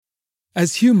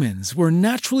As humans, we're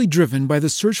naturally driven by the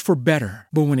search for better.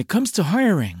 But when it comes to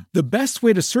hiring, the best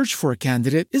way to search for a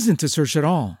candidate isn't to search at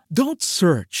all. Don't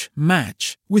search,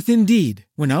 match with Indeed.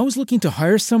 When I was looking to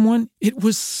hire someone, it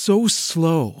was so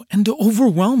slow and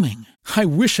overwhelming. I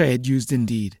wish I had used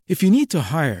Indeed. If you need to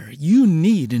hire, you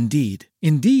need Indeed.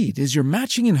 Indeed is your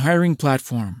matching and hiring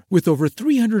platform with over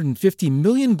 350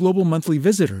 million global monthly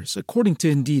visitors, according to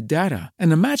Indeed data,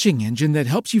 and a matching engine that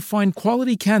helps you find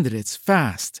quality candidates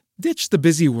fast. Ditch the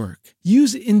busy work.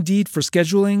 Use Indeed for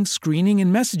scheduling, screening,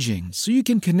 and messaging so you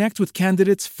can connect with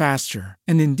candidates faster.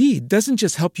 And Indeed doesn't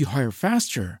just help you hire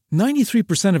faster.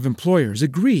 93% of employers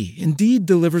agree Indeed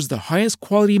delivers the highest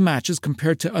quality matches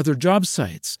compared to other job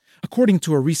sites, according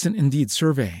to a recent Indeed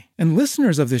survey. And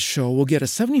listeners of this show will get a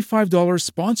 $75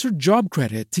 sponsored job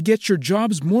credit to get your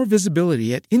jobs more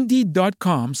visibility at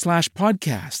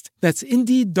Indeed.com/podcast. That's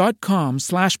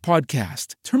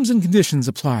Indeed.com/podcast. Terms and conditions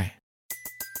apply.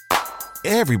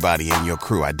 Everybody in your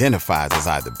crew identifies as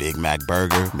either Big Mac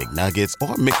Burger, McNuggets,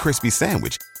 or McCrispy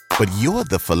Sandwich. But you're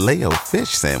the Filet-O-Fish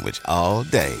Sandwich all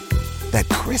day. That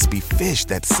crispy fish,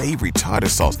 that savory tartar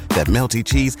sauce, that melty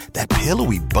cheese, that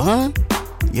pillowy bun.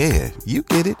 Yeah, you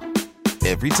get it.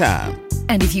 Every time.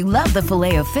 And if you love the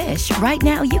Filet-O-Fish, right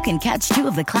now you can catch two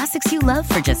of the classics you love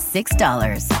for just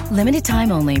 $6. Limited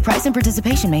time only. Price and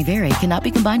participation may vary. Cannot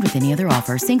be combined with any other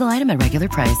offer. Single item at regular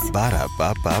price.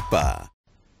 Ba-da-ba-ba-ba.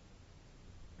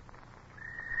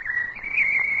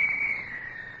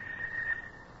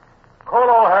 Call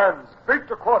all hands. Beat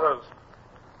to quarters.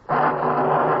 Man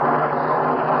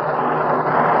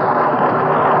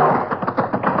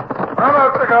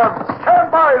out the guns.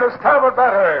 Stand by the starboard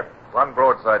battery. One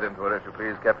broadside into it, if you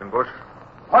please, Captain Bush.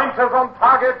 Pointers on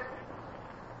target.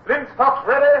 Linstocks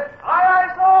ready. Aye, aye,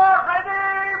 sir.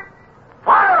 Ready.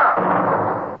 Fire!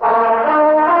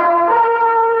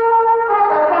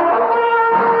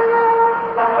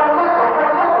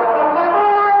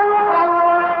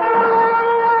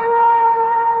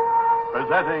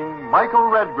 Presenting Michael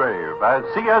Redgrave as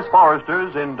C.S.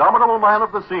 Forrester's Indomitable Man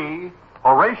of the Sea,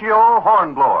 Horatio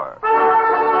Hornblower.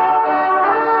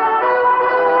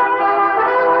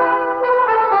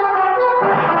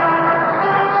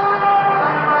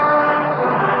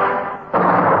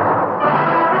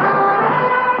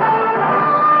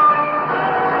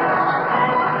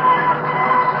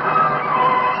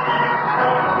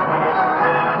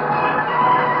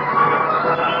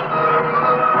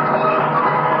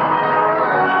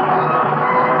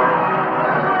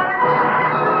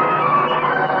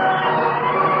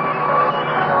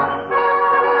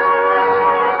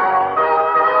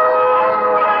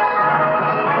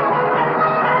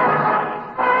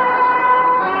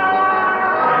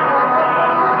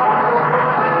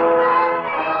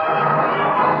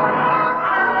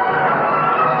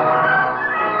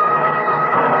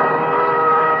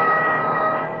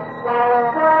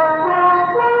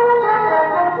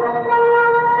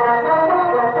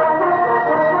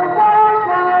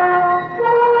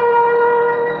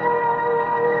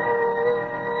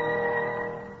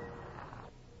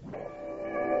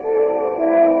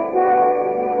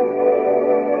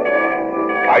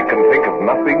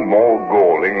 Nothing more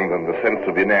galling than the sense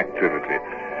of inactivity,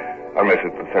 unless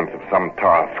it's the sense of some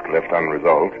task left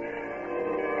unresolved.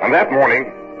 And that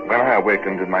morning, when I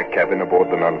awakened in my cabin aboard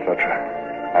the Nonsuch,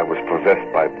 I was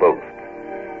possessed by both.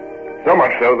 So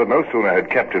much so that no sooner had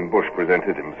Captain Bush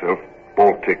presented himself,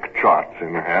 Baltic charts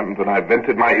in hand, than I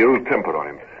vented my ill temper on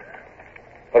him.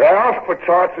 But I asked for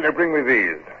charts, and you bring me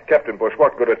these. Captain Bush,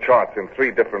 what good are charts in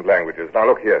 3 different languages? Now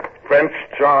look here. French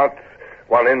charts,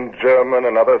 one in German,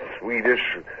 another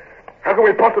Swedish. How can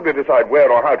we possibly decide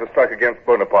where or how to strike against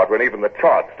Bonaparte when even the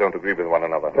charts don't agree with one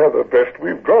another? They're the best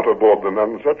we've got aboard the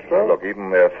Nonsuch, sir. Look, even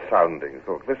their soundings.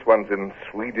 Look, this one's in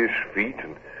Swedish feet,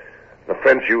 and the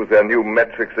French use their new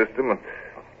metric system, and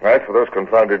as for those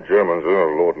confounded Germans,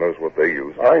 oh, Lord knows what they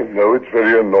use. I know, it's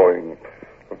very annoying.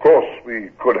 Of course, we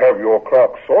could have your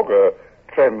clerk Sorger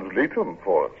translate them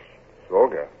for us.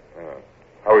 Sorger?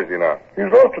 How is he now?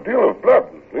 He's lost a deal of blood.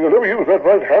 He'll never use that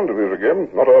right hand of his again,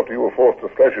 not after you were forced to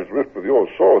slash his wrist with your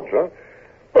sword, sir.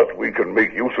 But we can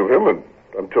make use of him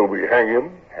until we hang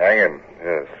him. Hang him,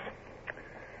 yes.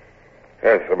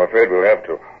 Yes, I'm afraid we'll have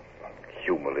to.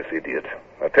 Humorless idiot.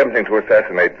 Attempting to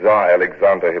assassinate Tsar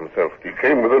Alexander himself. He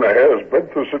came within a hair's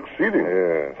breadth of succeeding.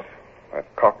 Yes. A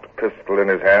cocked pistol in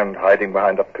his hand, hiding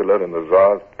behind a pillar in the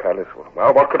Tsar's palace.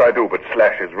 Well, what could I do but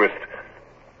slash his wrist?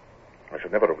 I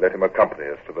should never have let him accompany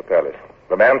us to the palace.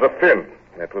 The man's a Finn.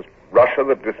 It was Russia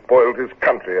that despoiled his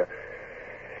country.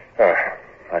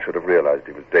 I should have realized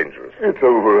he was dangerous. It's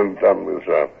over and done with,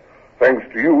 sir. Thanks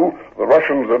to you, the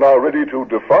Russians are now ready to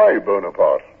defy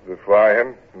Bonaparte. Defy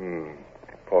him?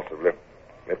 Possibly.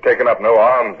 They've taken up no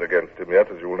arms against him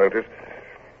yet, as you will notice.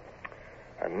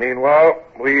 And meanwhile,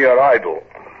 we are idle.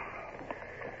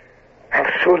 And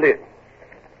surely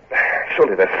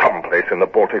there's some place in the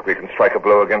Baltic we can strike a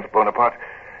blow against Bonaparte.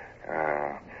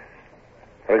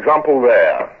 For example,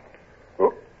 there.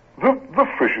 The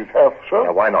Fishes Haft, sir?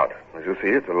 Now, why not? As you see,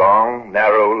 it's a long,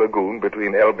 narrow lagoon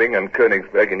between Elbing and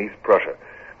Königsberg in East Prussia.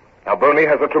 Now, Boney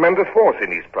has a tremendous force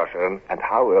in East Prussia, and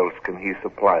how else can he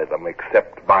supply them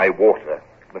except by water?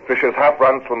 The Fisher's Haft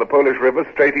runs from the Polish River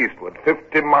straight eastward,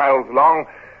 50 miles long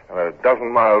and a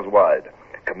dozen miles wide.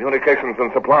 Communications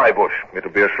and supply, Bush.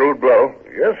 It'll be a shrewd blow.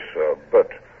 Yes, sir, but...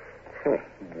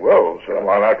 Well, sir... Come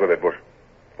on out with it, Bush.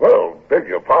 Well, beg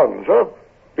your pardon, sir.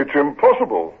 It's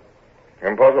impossible.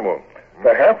 Impossible.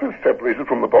 The Haft is separated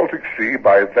from the Baltic Sea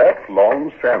by that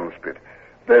long sand spit.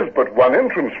 There's but one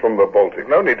entrance from the Baltic.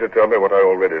 No need to tell me what I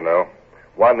already know.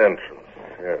 One entrance,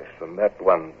 yes, and that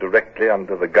one directly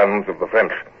under the guns of the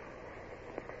French.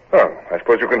 Oh, I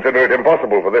suppose you consider it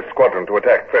impossible for this squadron to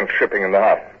attack French shipping in the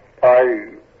Haft. I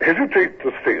hesitate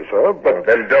to say, sir, but...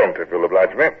 Then don't, if you'll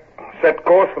oblige me. Set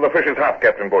course for the Fisher's Haft,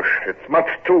 Captain Bush. It's much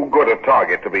too good a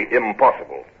target to be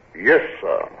impossible. Yes,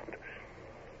 sir.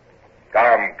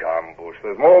 Come, Bush.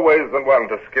 There's more ways than one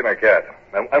to skin a cat.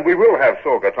 And we will have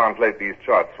Sorga translate these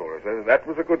charts for us. That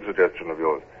was a good suggestion of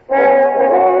yours.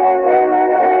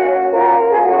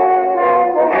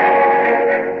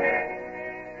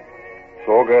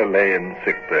 Sorga lay in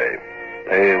sick bay,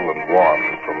 pale and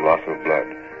worn from loss of blood.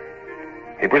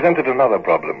 He presented another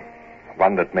problem,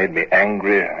 one that made me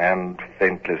angry and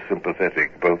faintly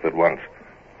sympathetic both at once.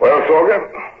 Well,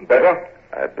 Sorga, better?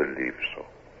 I believe so.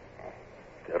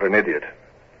 You're an idiot.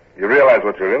 You realize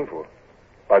what you're in for.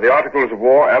 By the Articles of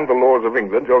War and the laws of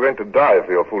England, you're going to die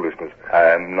for your foolishness. I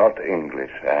am not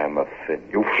English. I am a Finn.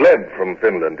 You fled from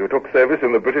Finland. You took service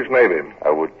in the British Navy.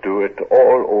 I would do it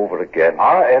all over again.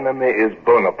 Our enemy is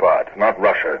Bonaparte, not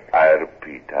Russia. I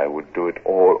repeat, I would do it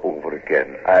all over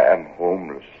again. I am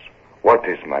homeless. What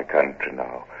is my country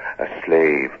now? A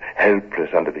slave,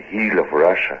 helpless under the heel of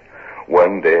Russia.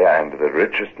 One day I am the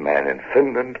richest man in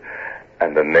Finland,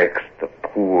 and the next the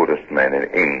poorest man in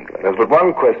England. There's but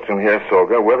one question here,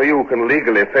 Sorga, whether you can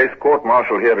legally face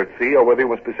court-martial here at sea or whether you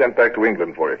must be sent back to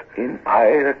England for it. In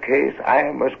either case, I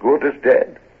am as good as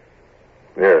dead.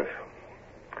 Yes.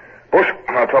 Bush,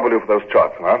 I'll trouble you for those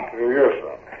charts now. Yes,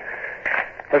 sir.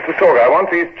 Mr. Sorga, I want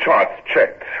these charts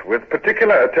checked, with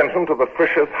particular attention to the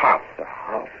Fisher's Haft. The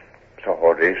Haft? Sir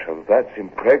Horatio, that's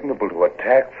impregnable to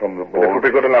attack from the boat. It will be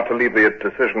good enough to leave the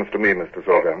decisions to me, Mr.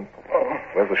 Sorga.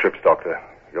 Where's the ship's doctor?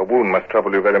 Your wound must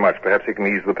trouble you very much. Perhaps he can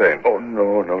ease the pain. Oh,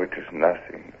 no, it is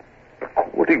nothing.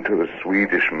 According to the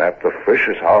Swedish map, the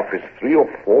Fisher's Haft is 3 or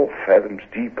 4 fathoms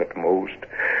deep at most.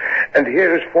 And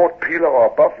here is Fort Pillau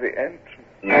above the entrance.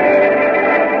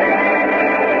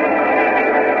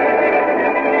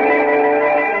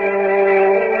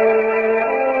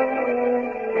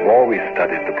 The more we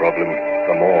studied the problem,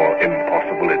 the more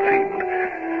impossible it seemed.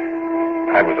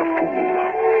 I was a fool.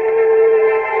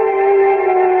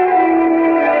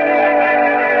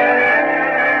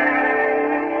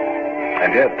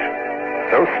 And yet,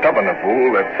 so stubborn a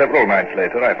fool that several nights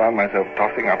later I found myself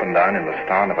tossing up and down in the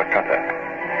stern of a cutter.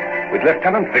 With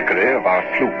Lieutenant Vickery of our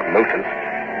sloop, Lotus,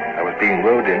 I was being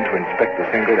rowed in to inspect the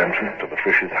single entrance to the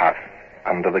Fisher's Haft,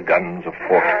 under the guns of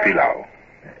Fort Pillau.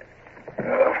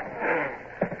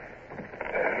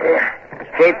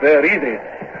 Straight there, easy.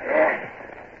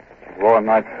 Warm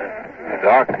night, A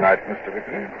dark night, Mr.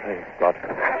 Vickery. Thank God.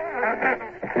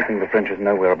 You think the French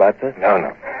know we're about, sir?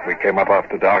 No. We came up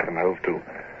after dark and hove to.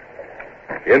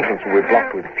 The entrance will be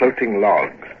blocked with floating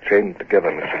logs, chained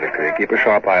together, Mr. Vickery. Keep a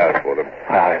sharp eye out for them.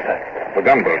 Aye, sir. The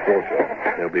gunboats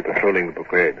also. They'll be patrolling the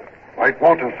blockade. White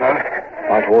water, sir.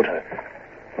 White water.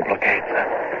 The blockade, sir.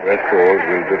 Rest oars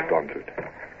will drift onto it.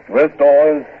 Rest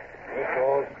oars. Rest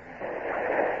oars.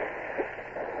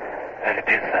 There it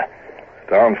is, sir.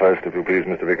 Down first, if you please,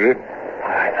 Mr. Vickery.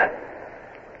 Aye, sir.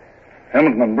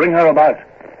 Helmsman, bring her about.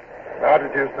 Out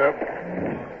it is, sir.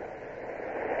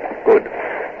 Good.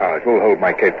 Now, it will hold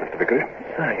my cape, Mr. Vickery.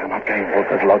 Sir, you're not going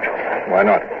Walter's lodge, sir. Why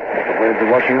not? The waves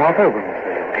are washing off over him,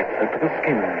 sir. You'll get soaked to the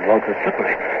skin, and Walter's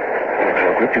slippery. If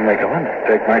you're gripped, you may go under.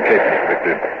 Take my cape, Mr.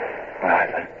 Vickery. Aye,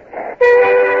 sir.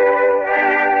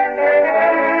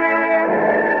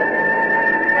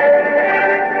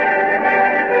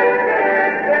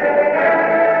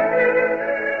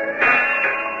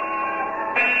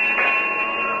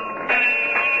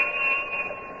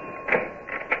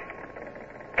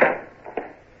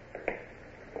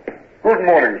 Good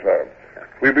morning, sir.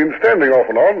 We've been standing off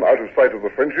and on, out of sight of the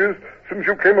Frenchies, since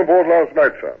you came aboard last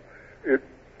night, sir.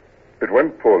 It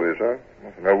went poorly, sir.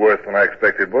 No worse than I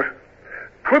expected, Bush.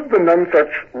 Could the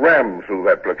Nonsuch ram through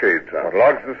that blockade, sir?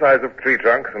 Logs the size of tree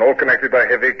trunks and all connected by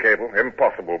heavy cable.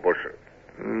 Impossible, Bush.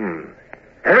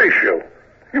 Horatio,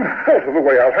 you've thought of a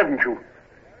way out, haven't you?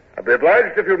 I'll be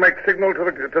obliged if you'll make signal to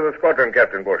the squadron,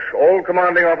 Captain Bush. All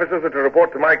commanding officers are to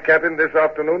report to my cabin this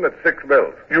afternoon at 6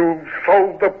 bells. You've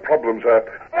solved the problem, sir.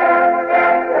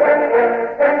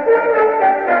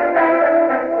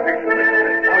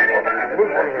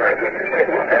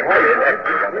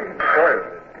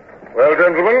 Well,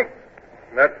 gentlemen,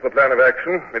 that's the plan of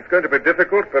action. It's going to be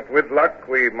difficult, but with luck,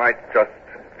 we might just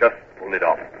pull it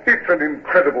off. It's an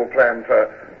incredible plan, sir.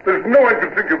 There's no one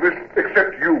can think of this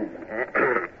except you.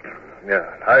 Yeah,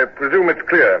 I presume it's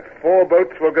clear. 4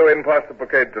 boats will go in past the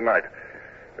blockade tonight.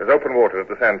 There's open water at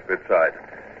the Sandspit side.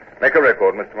 Make a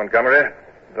record, Mr. Montgomery.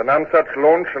 The Nonsuch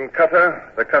launch and cutter,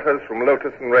 the cutters from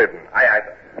Lotus and Raiden. Aye,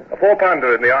 sir. A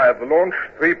 4-pounder in the eye of the launch,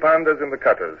 3-pounders in the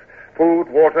cutters. Food,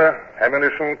 water,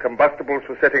 ammunition, combustibles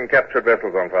for setting captured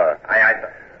vessels on fire. Aye,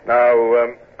 sir. Now,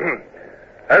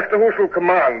 as to who shall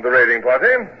command the raiding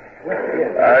party...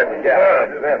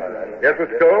 Yes,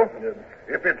 Mr. Cole?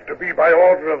 If it's to be by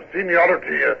order of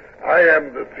seniority, I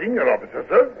am the senior officer,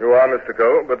 sir. You are, Mr.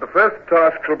 Cole, but the first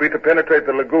task shall be to penetrate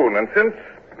the lagoon, and since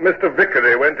Mr.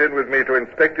 Vickery went in with me to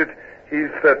inspect it, he's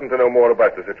certain to know more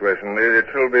about the situation. It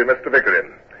shall be Mr. Vickery.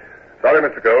 Sorry,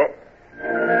 Mr. Cole.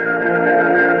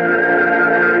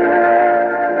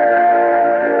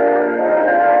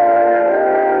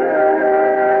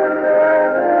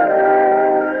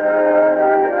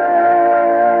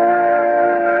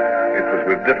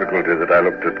 Difficulty that I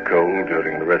looked at Cole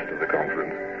during the rest of the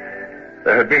conference.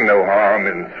 There had been no harm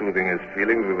in soothing his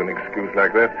feelings with an excuse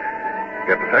like that.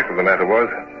 Yet the fact of the matter was,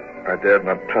 I dared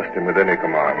not trust him with any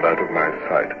command out of my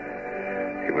sight.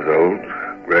 He was old,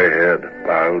 gray-haired,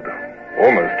 bowed,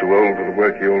 almost too old for the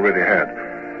work he already had.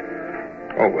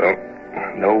 Oh, well,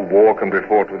 no war can be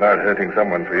fought without hurting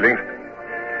someone's feelings.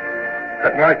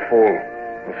 At nightfall,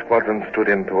 the squadron stood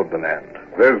in toward the land.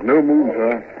 There's no moon,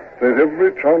 sir. There's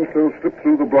every chance they'll slip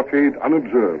through the blockade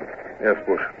unobserved. Yes,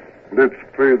 Bush. Let's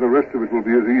pray the rest of it will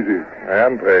be as easy. I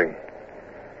am praying.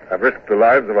 I've risked the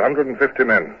lives of 150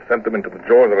 men, sent them into the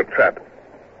jaws of a trap.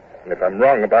 And if I'm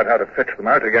wrong about how to fetch them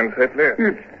out again safely...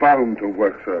 It's bound to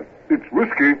work, sir. It's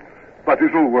risky, but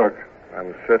it'll work. I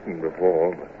was certain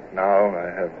before, but now I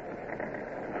have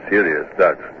serious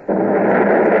doubts.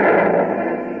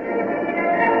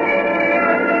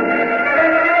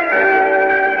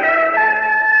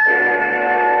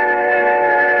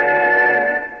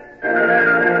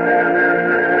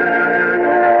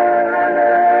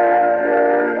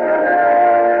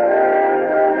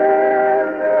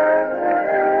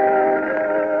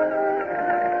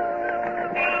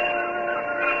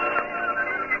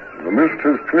 The mist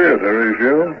has cleared,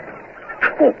 Horatio.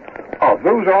 Oh, are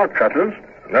those our cutters?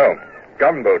 No.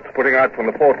 Gunboats putting out from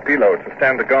the port Pylos to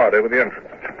stand a guard over the entrance.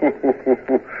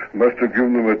 Must have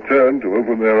given them a turn to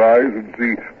open their eyes and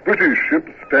see British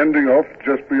ships standing off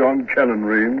just beyond cannon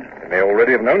range. They may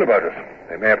already have known about us.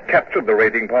 They may have captured the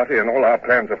raiding party, and all our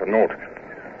plans are for naught.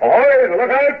 Ahoy!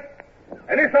 Look out!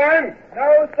 Any sign?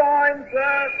 No sign,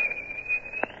 sir.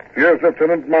 Here's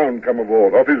Lieutenant Mound come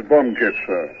aboard, off his bomb kit,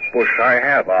 sir. Bush, I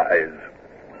have eyes.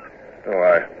 Oh,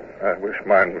 I wish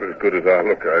mine were as good as our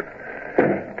lookout.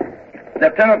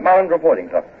 Lieutenant Mound reporting,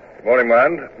 sir. Good morning,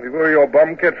 Mound. Were your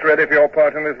bomb kits ready for your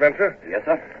part in this venture? Yes,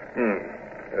 sir.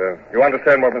 You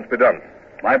understand what must be done?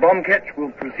 My bomb kit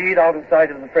will proceed out of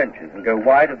sight of the Frenches and go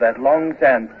wide of that long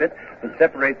sand spit that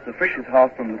separates the Fisher's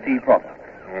House from the sea proper.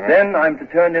 Mm-hmm. Then I'm to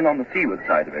turn in on the seaward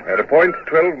side of it. At a point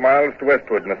 12 miles to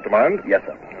westward, Mr. Mound. Yes,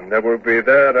 sir. And there will be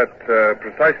there at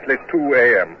precisely 2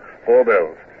 a.m., 4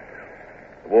 bells.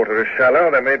 The water is shallow.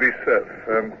 There may be surf.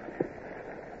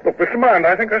 Look, Mr. Mound,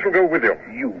 I think I shall go with you.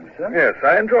 You, sir? Yes,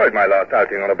 I enjoyed my last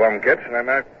outing on a bomb kit, and I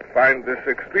might find this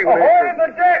extremely... Ahoy,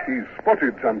 the deck! He's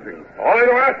spotted something. Ahoy,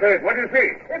 the mastheads! What do you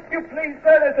see? If you please,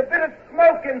 sir, there's a bit of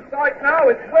smoke in sight now.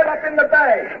 It's well up in the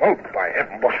bay. Smoke, by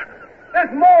heaven, Bush.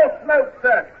 There's more smoke,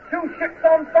 sir. 2 ships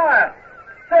on fire.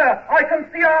 Sir, I can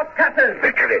see our cutters.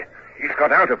 Vickery! He's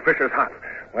got out of Fisher's Hut.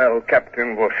 Well,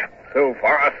 Captain Bush, so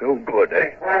far, so good,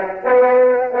 eh?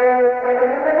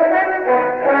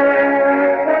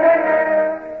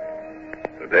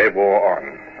 The day wore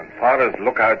on. As far as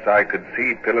lookouts eye could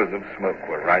see, pillars of smoke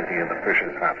were rising in the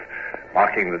Fisher's Hut,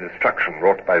 marking the destruction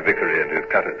wrought by Vickery and his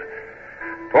cutters.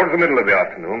 Towards the middle of the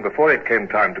afternoon, before it came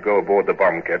time to go aboard the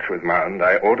bomb ketch with Mound,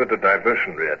 I ordered a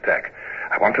diversionary attack.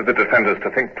 I wanted the defenders to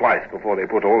think twice before they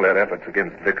put all their efforts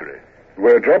against Vickery.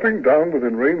 We're dropping down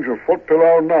within range of Fort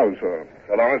Pillau now, sir.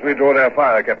 So long as we draw their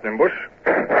fire, Captain Bush.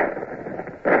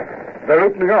 They're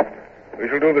opening up. We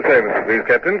shall do the same, if you please,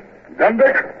 Captain.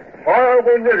 Gundeck, fire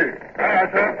when ready. Aye,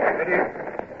 sir. Ready.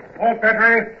 Port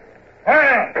battery.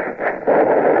 Fire!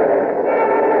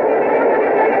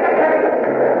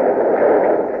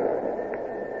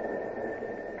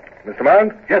 Mr.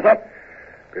 Mount? Yes, sir.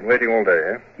 Been waiting all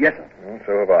day, eh? Yes, sir.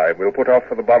 So have I. We'll put off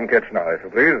for the bomb catch now, if you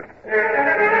please.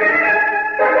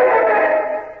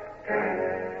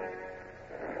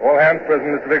 All hands present,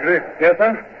 Mr. Vickery? Yes,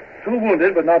 sir. 2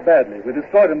 wounded, but not badly. We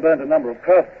destroyed and burned a number of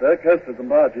crafts, sir, coasters and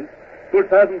barges. Good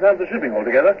 1,000 tons of shipping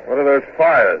altogether. What are those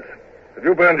fires? Have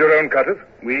you burned your own cutters?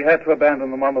 We had to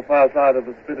abandon them on the far side of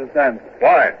the spit of sand.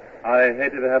 Why? I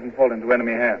hated to have them fall into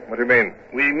enemy hands. What do you mean?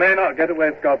 We may not get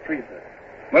away scot-free, sir.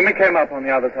 When we came up on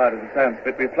the other side of the sand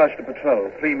spit, we flushed a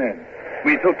patrol, 3 men.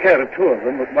 We took care of 2 of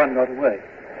them, but 1 got away.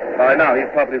 By now, he's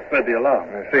probably spread the alarm.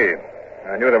 I see.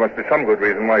 I knew there must be some good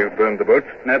reason why you burned the boats.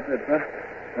 That's it, sir.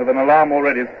 With an alarm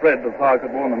already spread, the fire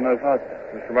could warn them no faster.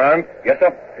 Mr. Mount? Yes,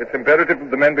 sir. It's imperative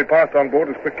that the men be passed on board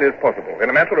as quickly as possible. In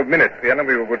a matter of minutes, the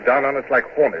enemy will go down on us like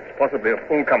hornets, possibly a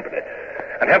full company.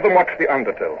 And have them watch the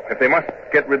undertow. If they must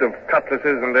get rid of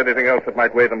cutlasses and anything else that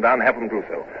might weigh them down, have them do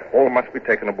so. All must be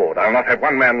taken aboard. I'll not have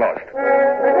 1 man lost.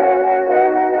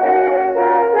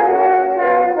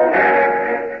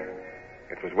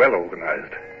 It was well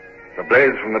organized. The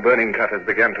blaze from the burning cutters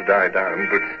began to die down,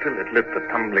 but still it lit the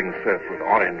tumbling surf with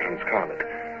orange and scarlet.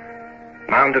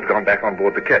 Mound had gone back on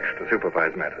board the ketch to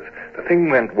supervise matters. The thing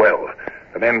went well.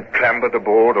 The men clambered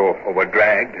aboard or were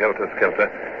dragged, helter-skelter,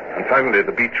 and finally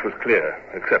the beach was clear,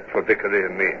 except for Vickery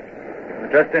and me.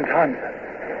 Just in time, sir.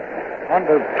 Aren't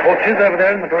those torches over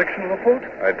there in the direction of the fort?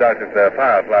 I doubt if they're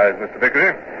fireflies, Mr.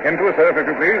 Vickery. Into a surf, if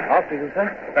you please. After you, sir.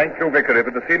 Thank you, Vickery,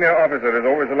 but the senior officer is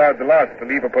always allowed the last to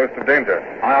leave a post of danger.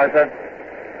 Aye, sir.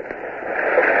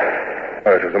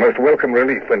 Oh, it was a most welcome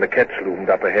relief when the ketch loomed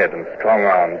up ahead and strong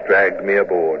arms dragged me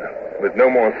aboard, with no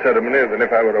more ceremony than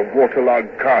if I were a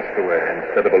waterlogged castaway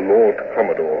instead of a Lord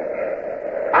Commodore.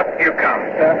 Up you come,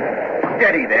 sir.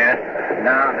 Steady there.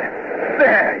 Now then.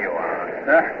 There you are,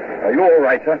 sir. Are you all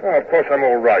right, sir? Oh, of course I'm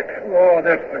all right. Oh,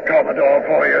 that's the Commodore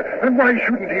for you. And why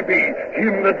shouldn't he be?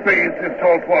 Him that bathes in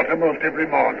salt water most every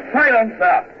morning. Silence,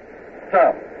 sir.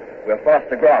 Sir, we're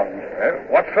fast aground.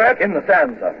 What's that? In the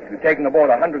sand, sir. We've taken aboard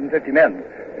 150 men.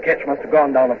 The ketch must have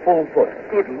gone down a full foot.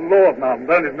 Good Lord, Mountain.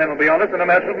 Those men will be on us in a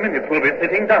matter of minutes. We'll be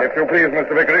sitting down. If you please,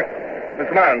 Mr. Vickery.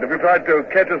 Mr. Mound, have you tried to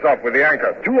catch us off with the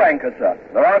anchor? 2 anchors, sir.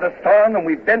 They're out astern, and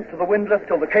we've bent to the windlass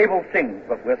till the cable sings,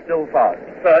 but we're still fast.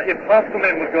 Sir, if half the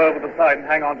men would go over the side and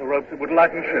hang on to ropes, it would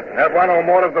lighten ship. Have 1 or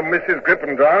more of them miss his grip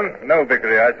and drown? No,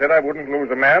 Vickery, I said I wouldn't lose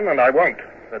a man, and I won't.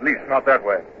 At least not that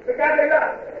way. They've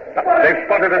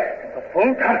spotted us. A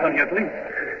full company, at least.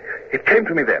 It came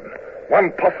to me then.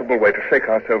 One possible way to shake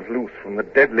ourselves loose from the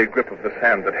deadly grip of the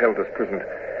sand that held us prisoned.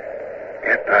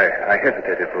 Yet I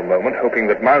hesitated for a moment, hoping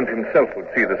that Mount himself would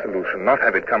see the solution, not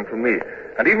have it come from me.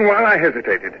 And even while I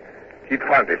hesitated, he'd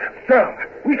found it. Sir,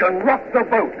 we can rock the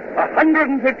boat.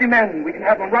 150 men. We can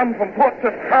have them run from port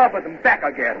to starboard and back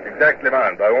again. Exactly,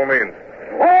 Mount, by all means.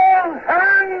 All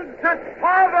hands to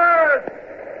starboard!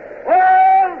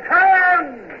 All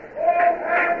hands! All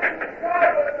hands to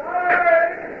starboard!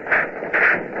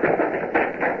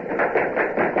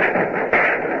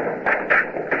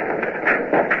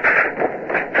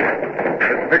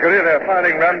 Vickery, they're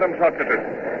firing random shots at us.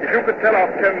 If you could tell off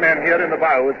 10 men here in the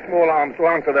bow with small arms to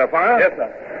answer their fire. Yes, sir.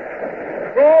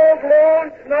 Crew of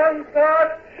launch, none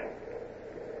touch.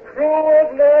 Crew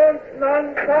of launch,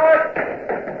 none touch.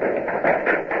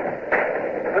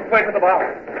 Let's wait for the bow.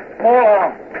 Small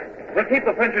arms. We'll keep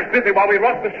the Frenchies busy while we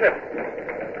rock the ship.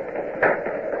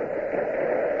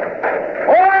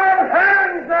 All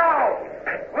hands now!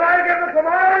 When I give the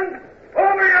command,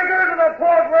 over you go to the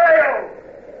port rail.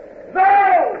 No!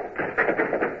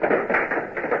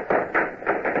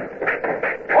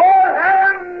 All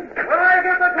hands, when I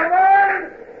give the command,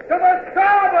 to the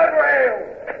starboard rail.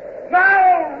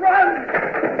 Now run!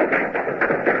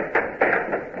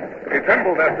 He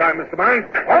trembled that time, Mr. Mount.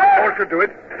 All should do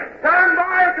it. Stand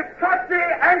by to cut the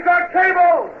anchor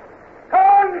cables.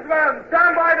 Helmsman,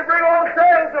 stand by to bring all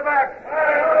sails aback.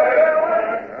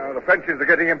 The Frenchies are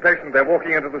getting impatient. They're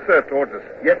walking into the surf towards us.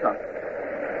 Yes, sir.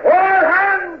 All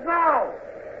hands now!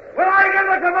 When I give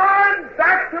the command,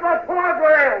 back to the port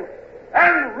rail!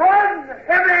 And run,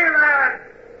 heavy lads!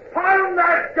 Pound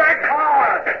that deck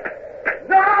hard!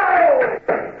 Now!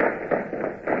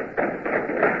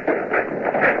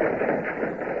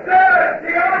 Sir,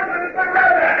 the ocean is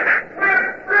ready! We're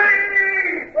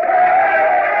free!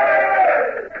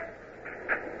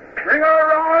 Bring her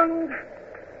around!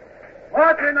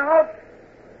 Marching out!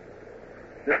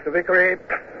 Mr. Vickery,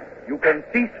 you can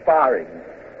cease firing.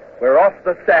 We're off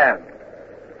the sand.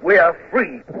 we are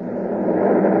free.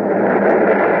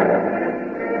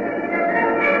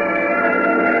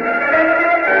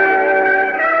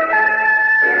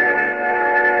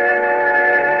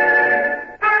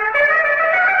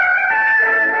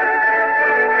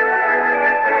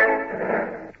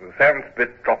 The 7th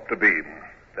bit dropped a beam.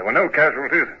 There were no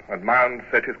casualties, and Mound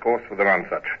set his course for the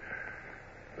Nonsuch.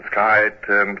 The sky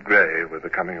turned grey with the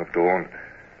coming of dawn,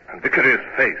 and Vickery's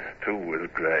face, too, was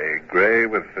grey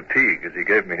with fatigue as he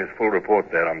gave me his full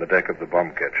report there on the deck of the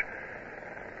bomb ketch.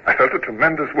 I felt a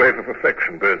tremendous wave of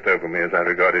affection burst over me as I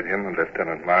regarded him and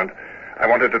Lieutenant Mound. I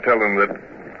wanted to tell them that,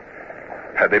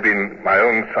 had they been my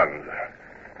own sons,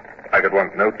 I could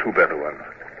want no two better ones.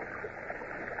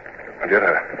 And yet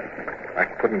I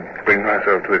couldn't bring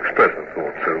myself to express a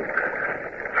thought so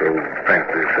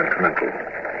frankly sentimental.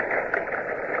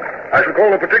 I shall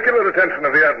call the particular attention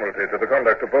of the Admiralty to the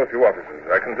conduct of both you officers.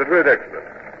 I consider it excellent.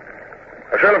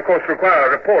 I shall, of course, require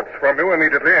reports from you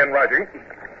immediately in writing.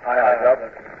 Aye, sir.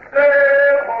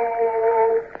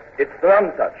 Sail-ho! It's the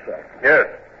Nonsuch, sir. Yes.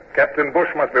 Captain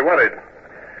Bush must be worried.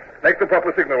 Make the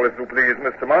proper signal, if you please,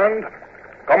 Mr. Mound.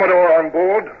 Commodore on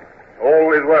board.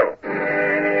 All is well.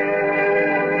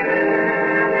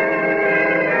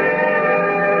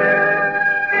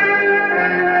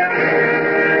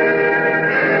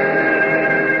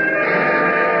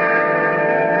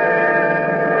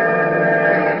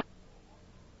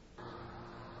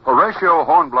 Horatio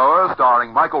Hornblower,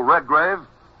 starring Michael Redgrave,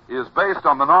 is based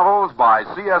on the novels by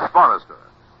C.S. Forrester.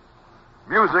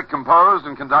 Music composed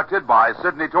and conducted by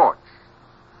Sidney Torch.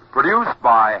 Produced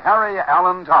by Harry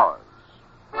Allen Towers.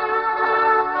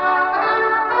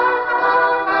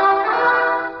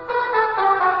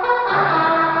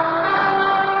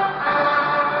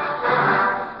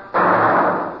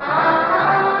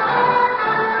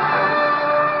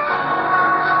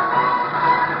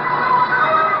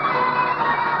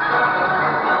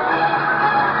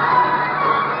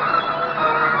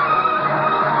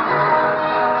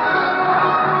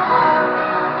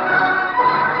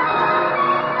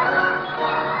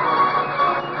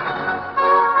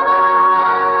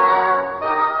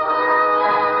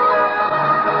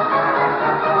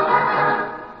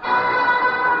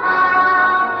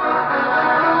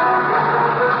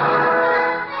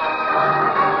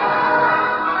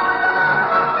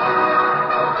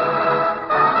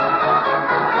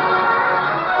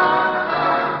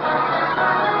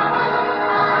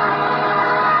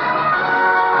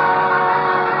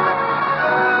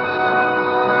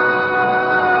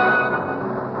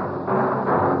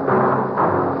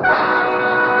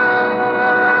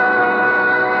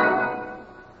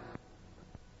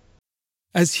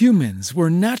 As humans, we're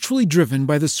naturally driven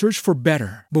by the search for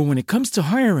better. But when it comes to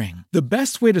hiring, the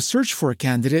best way to search for a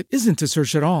candidate isn't to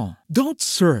search at all. Don't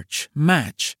search,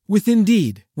 match with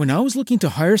Indeed. When I was looking to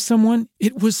hire someone,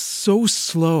 it was so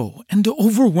slow and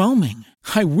overwhelming.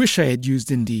 I wish I had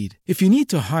used Indeed. If you need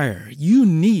to hire, you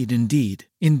need Indeed.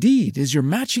 Indeed is your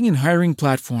matching and hiring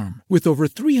platform with over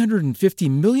 350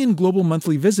 million global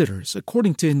monthly visitors,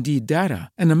 according to Indeed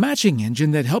data, and a matching engine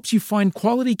that helps you find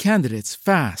quality candidates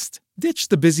fast. Ditch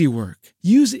the busy work.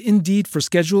 Use Indeed for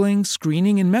scheduling,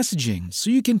 screening, and messaging so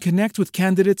you can connect with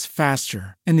candidates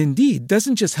faster. And Indeed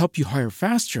doesn't just help you hire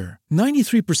faster.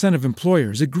 93% of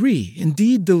employers agree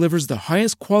Indeed delivers the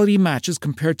highest quality matches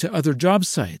compared to other job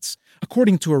sites,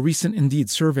 according to a recent Indeed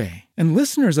survey. And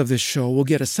listeners of this show will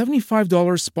get a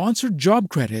 $75 sponsored job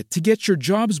credit to get your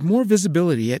jobs more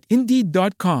visibility at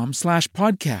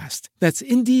Indeed.com/podcast. That's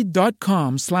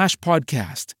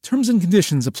Indeed.com/podcast. Terms and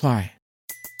conditions apply.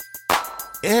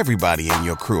 Everybody in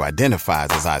your crew identifies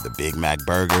as either Big Mac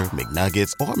Burger,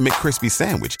 McNuggets, or McCrispy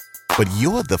Sandwich. But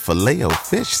you're the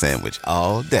Filet-O-Fish Sandwich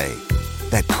all day.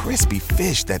 That crispy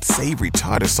fish, that savory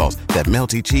tartar sauce, that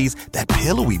melty cheese, that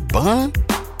pillowy bun.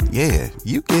 Yeah,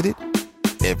 you get it.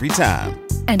 Every time.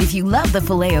 And if you love the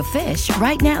Filet-O-Fish,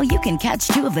 right now you can catch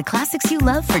two of the classics you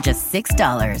love for just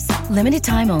 $6. Limited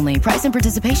time only. Price and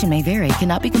participation may vary.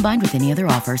 Cannot be combined with any other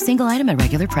offer. Single item at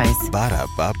regular price.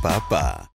 Ba-da-ba-ba-ba.